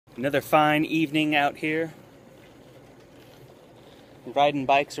Another fine evening out here, riding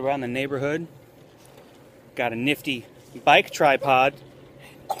bikes around the neighborhood. Got a nifty bike tripod,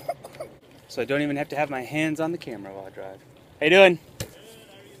 so I don't even have to have my hands on the camera while I drive. How you doing?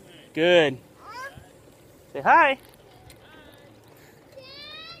 Good. Say hi.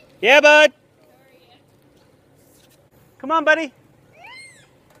 Yeah, bud. Come on, buddy.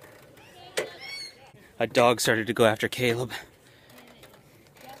 A dog started to go after Caleb.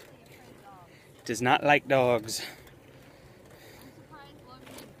 Does not like dogs.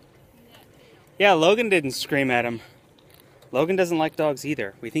 Yeah, Logan didn't scream at him. Logan doesn't like dogs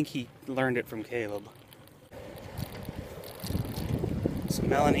either. We think he learned it from Caleb. So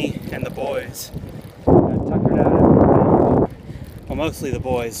Melanie and the boys got tuckered out. Well, mostly the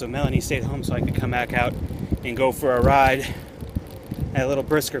boys. So Melanie stayed home so I could come back out and go for a ride at a little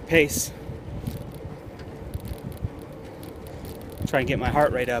brisker pace. Try and get my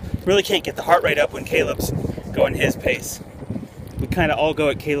heart rate up. Really can't get the heart rate up when Caleb's going his pace. We kind of all go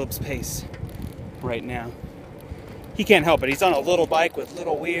at Caleb's pace right now. He can't help it. He's on a little bike with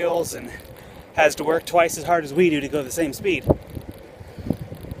little wheels and has to work twice as hard as we do to go the same speed.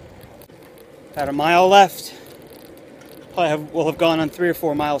 About a mile left. We'll have gone on 3 or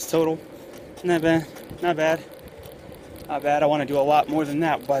 4 miles total. Not bad. Not bad. Not bad. I want to do a lot more than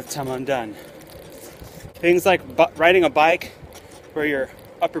that by the time I'm done. Things like riding a bike where your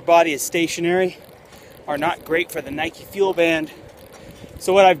upper body is stationary are not great for the Nike Fuel Band.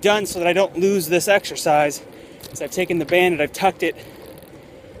 So what I've done so that I don't lose this exercise is I've taken the band and I've tucked it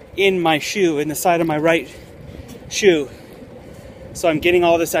in my shoe, in the side of my right shoe. So I'm getting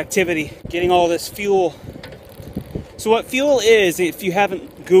all this activity, getting all this fuel. So what fuel is, if you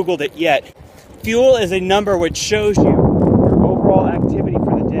haven't Googled it yet, fuel is a number which shows you your overall activity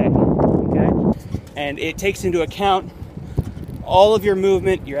for the day, okay? And it takes into account all of your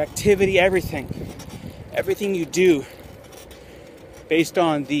movement, your activity, everything you do based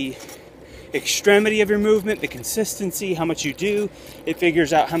on the extremity of your movement, the consistency, how much you do. It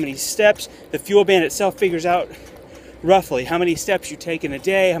figures out how many steps. The fuel band itself figures out roughly how many steps you take in a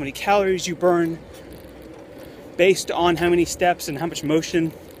day, how many calories you burn based on how many steps and how much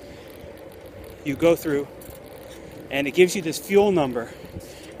motion you go through. And it gives you this fuel number.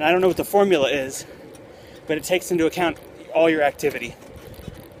 And I don't know what the formula is, but it takes into account all your activity.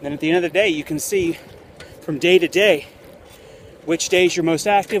 And then at the end of the day, you can see from day to day which days you're most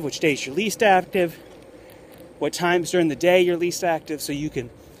active, which days you're least active, what times during the day you're least active, so you can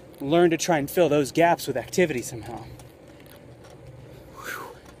learn to try and fill those gaps with activity somehow. Whew.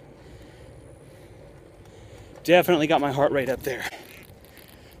 Definitely got my heart rate up there.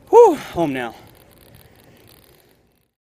 Whew, home now.